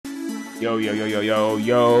Yo, yo, yo, yo, yo,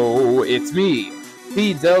 yo, it's me,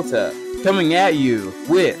 B Delta, coming at you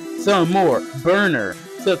with some more burner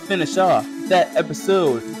to finish off that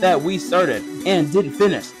episode that we started and didn't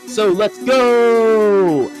finish. So let's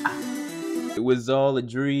go! It was all a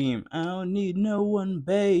dream. I don't need no one,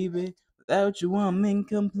 baby. Without you, I'm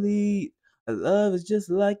incomplete. My love is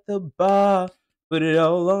just like the bar. Put it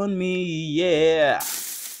all on me, yeah.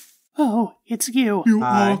 Oh, it's you. You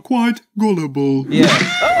Hi. are quite gullible. Yeah.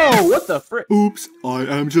 Oh, what the frick? Oops, I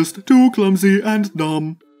am just too clumsy and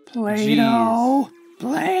dumb. Play-Doh.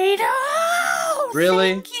 Play-Doh!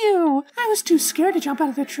 Really? Thank you. I was too scared to jump out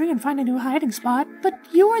of the tree and find a new hiding spot, but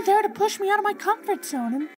you were there to push me out of my comfort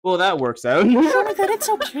zone and Well, that works out. show me that it's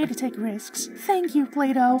okay to take risks. Thank you,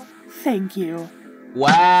 Play-Doh. Thank you.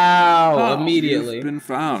 Wow, immediately. You've been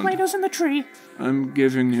found. Play-Doh's in the tree. I'm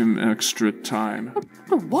giving him extra time.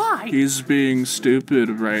 But why? He's being stupid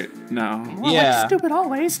right now. Well, Yeah. like stupid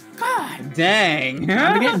always. God. Dang.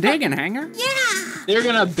 Time to get digging, Hanger. They're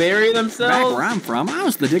gonna bury Back themselves? where I'm from, I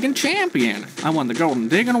was the digging champion. I won the Golden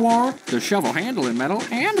Digging Award, the Shovel Handling Medal,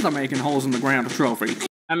 and the Making Holes in the Ground trophy.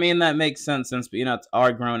 I mean, that makes sense since peanuts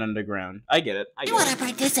are grown underground. I get it. I You get won a it.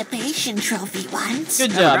 participation trophy once.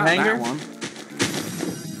 Good Never job, got that Hanger. one.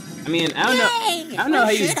 I mean, I don't know. Yay! I don't know how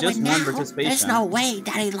We you should've just won won now. participation. There's no way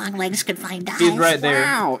Daddy Longlegs could find us. He's right there.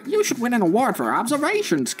 Wow, you should win an award for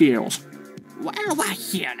observation skills. Well, we're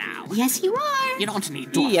here now. Yes, you are. You don't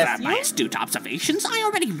need to Yes, affirm my you- astute observations. I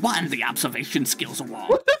already won the Observation Skills Award.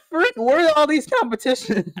 What the frick were all these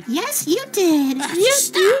competitions? Yes, you did.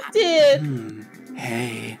 Yes, you did.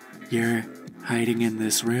 Hey, you're hiding in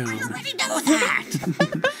this I room. already know that.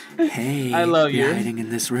 Hey, I love you're you. hiding in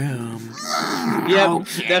this room. Yep,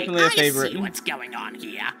 Okay, definitely a I favorite. see what's going on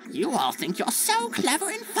here. You all think you're so clever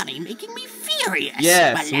and funny, making me furious.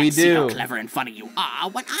 Yes, well, we let's see how do. clever and funny you are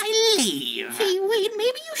when I leave. Hey, wait,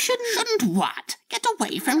 maybe you shouldn't. Shouldn't what? Get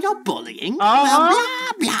away from your bullying?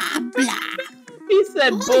 Uh-huh. Blah, blah, blah. He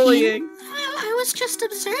said bullying. I was just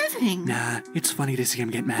observing. Nah, it's funny to see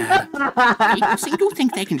him get mad. People seem to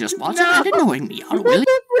think they can just waltz around annoying me. Or will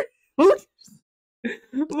Look,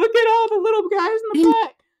 look at all the little guys in the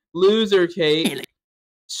back. Loser cake,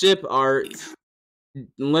 ship art,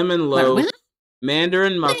 lemon Well, loaf, will-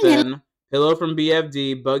 mandarin muffin, pillow from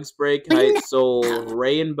BFD, bug spray, kite, soul,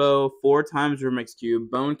 rainbow, 4 times remix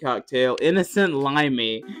cube, bone cocktail, innocent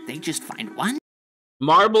limey, they just find one?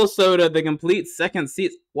 marble soda, the complete second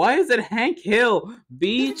seat. Why is it Hank Hill?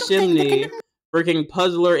 B chimney. Freaking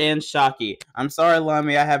Puzzler and Shocky. I'm sorry,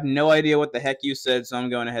 Limey, I have no idea what the heck you said, so I'm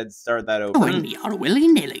going ahead and start that over. Annoying me or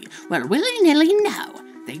willy-nilly? Well, willy-nilly, no.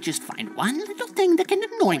 They just find one little thing that can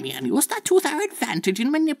annoy me and use that to their advantage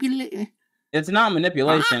and manipulate. It's not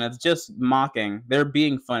manipulation, it's just mocking. They're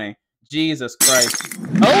being funny. Jesus Christ.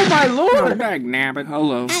 Oh my Oh, lord! dag nabbit.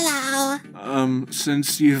 Hello. Hello.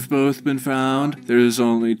 Since you've both been found, there's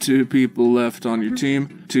only 2 people left on your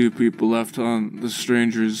team, 2 people left on the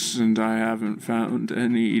strangers, and I haven't found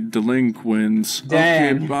any delinquents.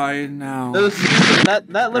 Dang. Okay, bye now. Those, that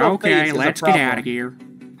little face Okay, is let's a get problem. out of here.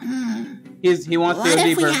 He wants to What go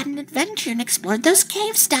if we deeper. had an adventure and explored those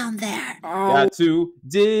caves down there? Oh, Got to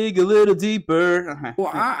dig a little deeper. well,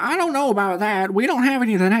 I don't know about that. We don't have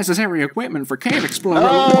any of the necessary equipment for cave exploration.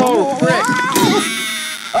 Oh, frick.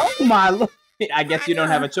 Oh my lord. I guess you don't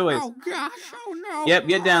have a choice. Oh gosh, oh no. Yep,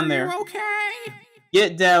 get down Are there. you okay?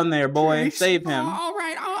 Get down there, boy. Jeez. Save him. All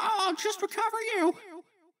right, I'll just recover you.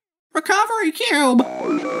 Recovery cube.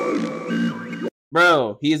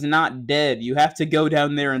 Bro, he's not dead. You have to go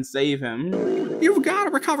down there and save him. You've got to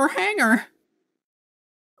recover Hanger.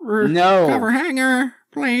 No. Recover Hanger,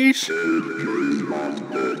 please.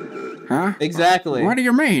 Huh? Exactly. What do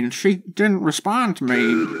you mean? She didn't respond to me.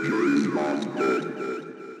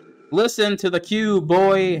 Listen to the cue,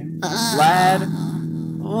 boy. Lad.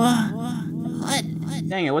 What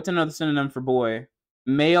Dang it, what's another synonym for boy?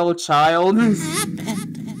 Male child? happened?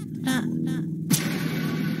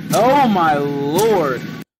 Oh my lord.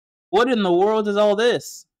 What in the world is all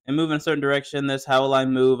this? And move in a certain direction. This how will I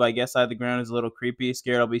move? I guess the ground is a little creepy.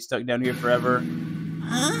 Scared I'll be stuck down here forever.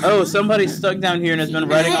 Huh? Oh, somebody's stuck down here and has been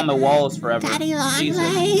writing on the walls forever. Daddy Jesus.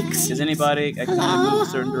 Longlegs. Is anybody? I can only move a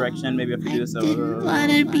certain direction. Maybe if we do this. Didn't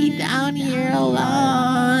want to be down here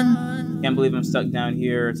alone. Can't believe I'm stuck down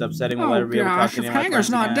here. It's upsetting. We'll Oh never be able to talk gosh, to if any of my Hanger's friends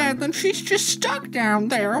not again. dead, then she's just stuck down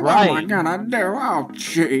there. Right. What am I gonna do? Oh,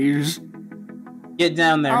 jeez. Get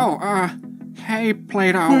down there. Oh, hey,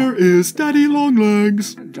 Play-Doh. Where is Daddy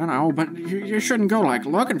Longlegs? Dunno, but you shouldn't go, like,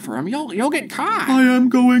 looking for him. You'll get caught. I am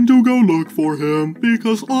going to go look for him,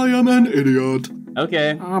 because I am an idiot.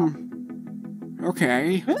 Okay.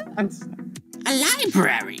 Okay. A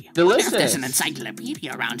library. Delicious. Wonder if there's an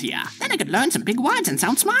encyclopedia around here. Then I could learn some big words and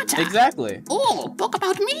sound smarter. Exactly. Oh, book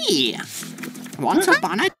about me. Once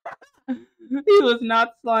upon a He was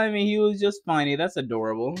not slimy, he was just funny. That's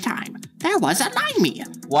adorable. time, there was a limey.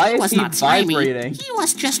 Why He is was he not slimy. vibrating? He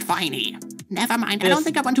was just funny. Never mind, I Yes. don't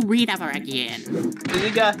think I want to read ever again. He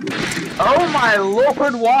got... Oh my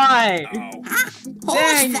lord, why? Huh? Who's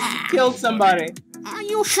Dang, that? killed somebody. Are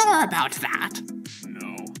you sure about that?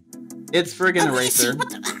 No, It's friggin' Erasey, Eraser.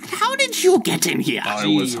 what how did you get in here? I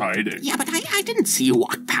Gee. was hiding. Yeah, but I didn't see you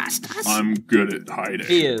walk past us. I'm good at hiding.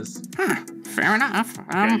 He is. Huh, fair enough.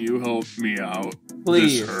 Can you help me out?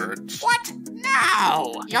 Please. This hurts. What?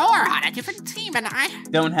 No! You're on a different team and I...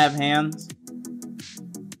 Don't have hands?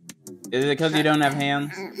 Is it because you don't have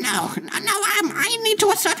hands? No, I need to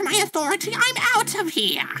assert my authority. I'm out of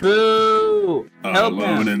here. Boo! Help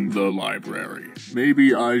Alone him. in the library.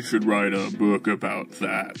 Maybe I should write a book about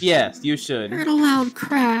that. Yes, you should. Heard a loud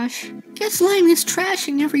crash. Guess Limey's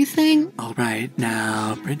trashing everything. All right,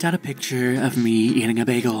 now print out a picture of me eating a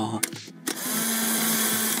bagel.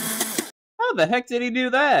 How the heck did he do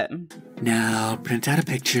that? Now print out a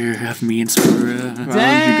picture of me and Spura. Found you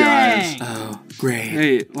guys. Oh, great.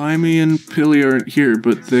 Hey, Limey and Pilly aren't here,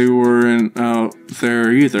 but they weren't out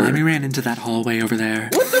there either. Limey ran into that hallway over there.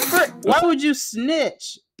 What the frick? Why would you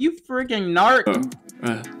snitch? You freaking narc.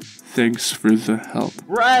 Thanks for the help.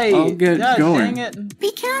 Right. I'll get God going. dang it.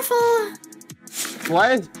 Be careful.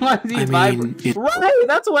 Why is he I mean, vibrating? Right,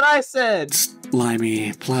 that's what I said.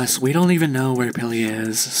 Limey. Plus, we don't even know where Pilly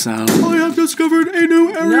is, so... I have discovered a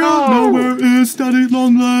new area. No. Nowhere is Daddy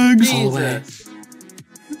Longlegs. Jesus.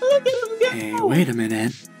 Look at him go. Hey, wait a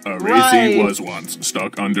minute. Erasey Right. was once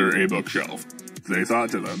stuck under a bookshelf. They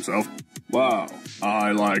thought to themselves, wow,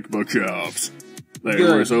 I like bookshelves. They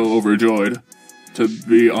Good. were so overjoyed to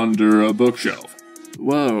be under a bookshelf.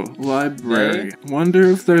 Whoa, library. Wonder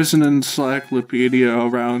if there's an encyclopedia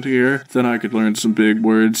around here. Then I could learn some big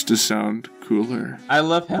words to sound cooler. I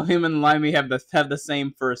love how him and Limey have the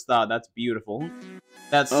same first thought. That's beautiful.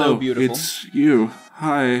 That's so beautiful. It's you.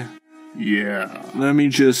 Hi. Yeah. Let me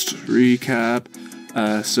just recap.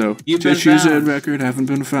 So, You've been tissues found. and record haven't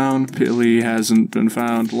been found, Pilly hasn't been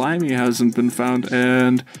found, Limey hasn't been found,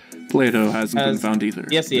 and Playdoh hasn't been found either.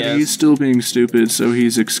 Yes, he But has. He's still being stupid, so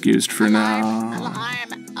he's excused for now. Alarm!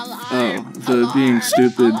 Oh, the being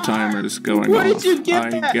stupid timer's going Where off. did you get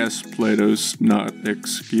I that? guess Playdoh's not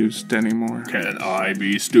excused anymore. Can I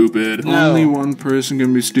be stupid? No. Only one person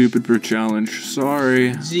can be stupid per challenge.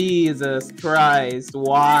 Sorry. Jesus Christ,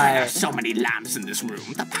 why? There are so many lamps in this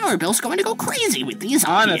room. The power bill's going to go crazy with these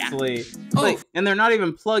on here. Honestly. Oh. Like, and they're not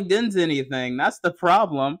even plugged into anything. That's the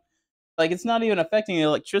problem. Like, it's not even affecting the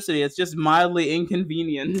electricity. It's just mildly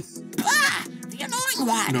inconvenience. Ah, the annoying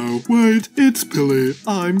one. No, wait, it's Pilly.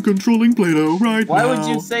 I'm controlling Playdoh right Why now.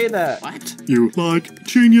 would you say that? What? You like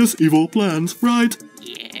genius evil plans, right?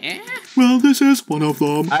 Yeah? Well, this is one of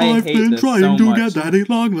them. I I've hate been this trying so to much. get Daddy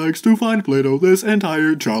Longlegs to find Playdoh this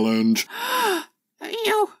entire challenge.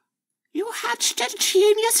 You hatched a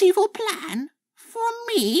genius evil plan? For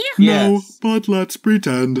me? Yes. No, but let's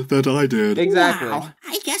pretend that I did. Exactly. Wow,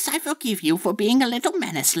 I guess I forgive you for being a little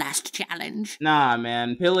menace last challenge. Nah,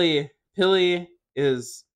 man. Pilly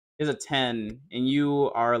is a 10, and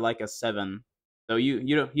you are like a 7. So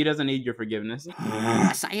you don't. He doesn't need your forgiveness.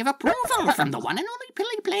 Yes, I have approval from the one and only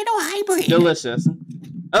Pilly Playdoh hybrid. Delicious.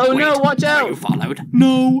 Oh no! Wait, Watch Are you out! followed?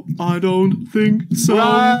 No, I don't think so.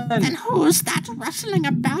 Run! Then who's that rustling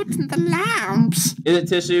about in the lamps? Is it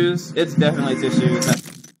tissues? It's definitely tissues.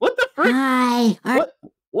 What the frick? Hi.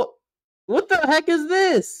 What the heck is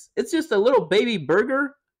this? It's just a little baby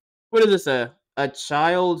burger? What is this, a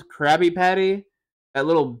child Krabby Patty? That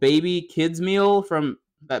little baby kids meal from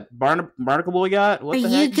that Barnacle Boy got? What Are the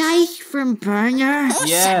you heck? guys from Burner? Who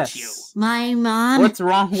sent you? Yes. My mom. What's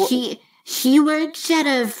wrong? She works at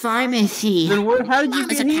a pharmacy. Then how did you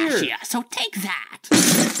Mom is get a here? cashier, so take that.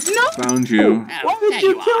 No! Found you. Oh, Why there did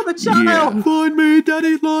you are. kill the child? Find me,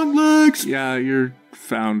 Daddy Longlegs. Yeah, you're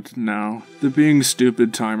found now. The being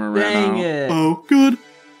stupid timer ran Dang out. it. Oh, good.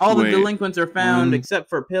 All the Wait. delinquents are found One, except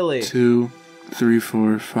for Pilly. 2, 3,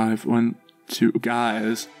 4, 5, 1, 2.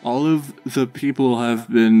 Guys, all of the people have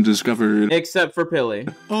been discovered. Except for Pilly.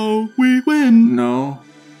 Oh, we win. No,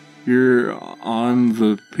 you're on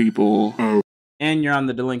the people. Oh. And you're on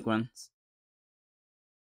the delinquents.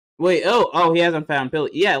 Wait, oh, he hasn't found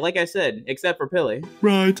Pilly. Yeah, like I said, except for Pilly.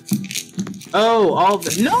 Right. Oh, all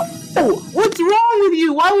the— No! What's wrong with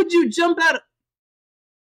you? Why would you jump out of—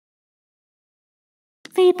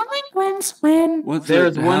 The delinquents win. What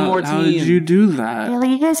There's one more How did team. you do that?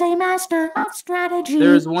 Billy is a master of strategy.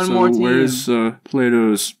 There's one so more team. where's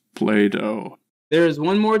Playdoh's Playdoh? There's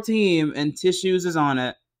one more team, and Tissues is on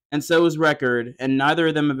it, and so is Record, and neither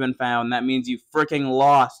of them have been found. That means you freaking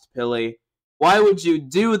lost, Pilly. Why would you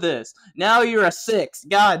do this? Now you're a 6.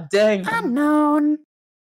 God dang. Unknown.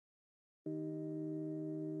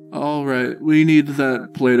 Alright, we need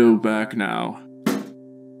that Play-Doh back now.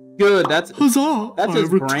 Good, that's Huzzah! That's I his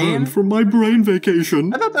brain? returned from my brain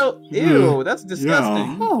vacation. I thought that. Ew, that's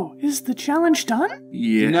disgusting. Oh, is the challenge done?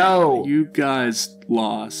 Yeah. No. You guys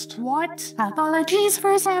lost. What? Apologies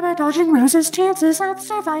for sabotaging Rose's chances at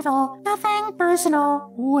survival. Nothing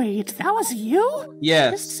personal. Wait, that was you? This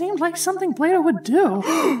Yes. seemed like something Playdoh would do.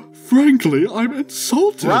 Frankly, I'm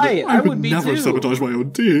insulted. Right, I would be never too. sabotage my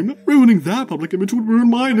own team. Ruining that public image would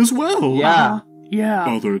ruin mine as well. Yeah. Yeah.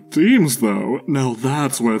 Other teams, though, now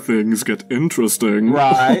that's where things get interesting.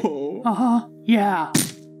 Right. Yeah.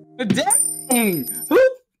 Dang!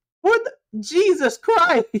 What the, Jesus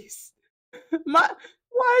Christ!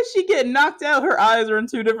 Why is she getting knocked out? Her eyes are in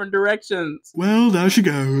 2 different directions. Well, there she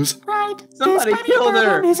goes. Right. Somebody this killed her.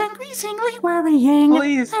 problem is increasingly worrying.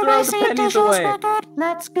 Please throw the Erasey pennies tissues away. record.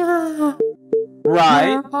 Let's go.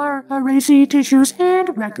 Right? There are Erasey tissues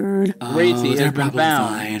and record. Racy has they're been probably found.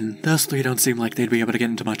 fine. Those 3 don't seem like they'd be able to get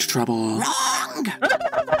into much trouble.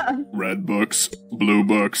 Red books, blue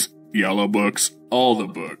books, yellow books, all the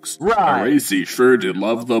books. Right. Erasey sure did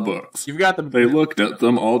love the books. You've got They looked at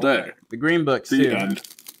them all day. the green books The too. end.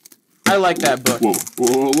 I like that book. Whoa,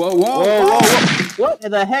 whoa, whoa, whoa. Whoa, whoa, whoa. What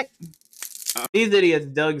the heck? These idiots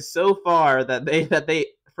dug so far that they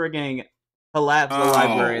frigging collapsed the Oh.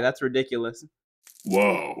 library. That's ridiculous.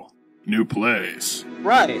 Whoa. New place.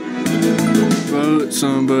 Right. Vote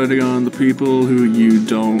somebody on the people who you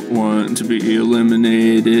don't want to be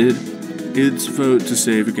eliminated. It's vote to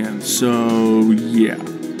save again. So, yeah.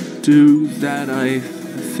 Do that, I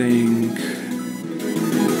think.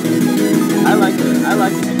 I like it. I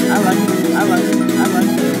like it. I like it. I like it. I like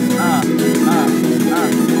it.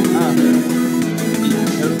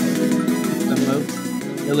 The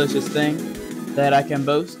most delicious thing that I can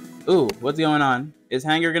boast. Ooh, what's going on? Is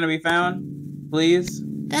Hanger gonna be found? Please?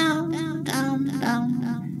 Down, down, down, down,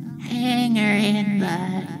 down. Hanger in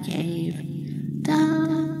the cave.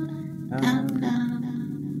 Down, down,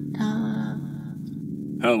 down,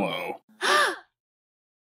 down. Hello.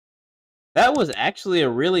 That was actually a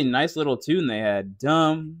really nice little tune they had.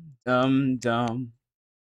 Dum, dum, dum.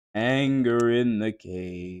 Anger in the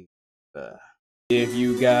cave. If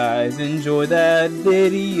you guys enjoy that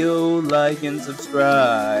video, like and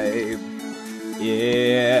subscribe.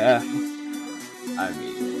 Yeah. I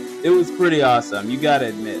mean, it was pretty awesome, you gotta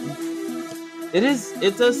admit.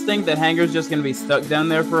 It does think that Hanger's just gonna be stuck down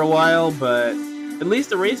there for a while, but at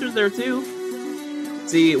least Eraser's there too.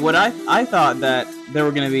 See, what I thought that there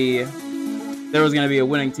was gonna be a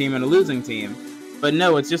winning team and a losing team. But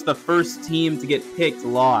no, it's just the first team to get picked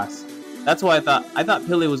lost. That's why I thought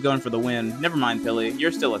Pilly was going for the win. Never mind, Pilly,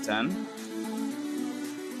 you're still a 10.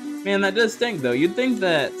 Man, that does stink though. You'd think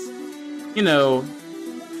that, you know,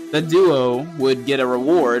 the duo would get a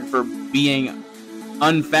reward for being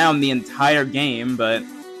unfound the entire game, but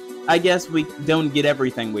I guess we don't get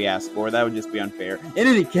everything we asked for. That would just be unfair. In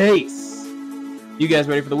any case, you guys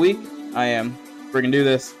ready for the week? I am. We're gonna do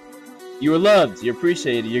this. You are loved, you're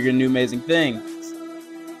appreciated, you're gonna do amazing things.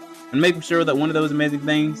 And make sure that one of those amazing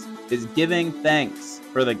things is giving thanks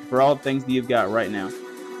for all the things that you've got right now.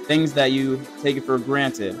 Things that you take it for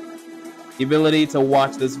granted. The ability to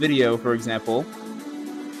watch this video, for example.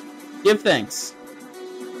 Give thanks.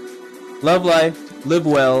 Love life, live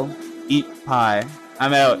well, eat pie.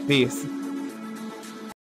 I'm out. Peace.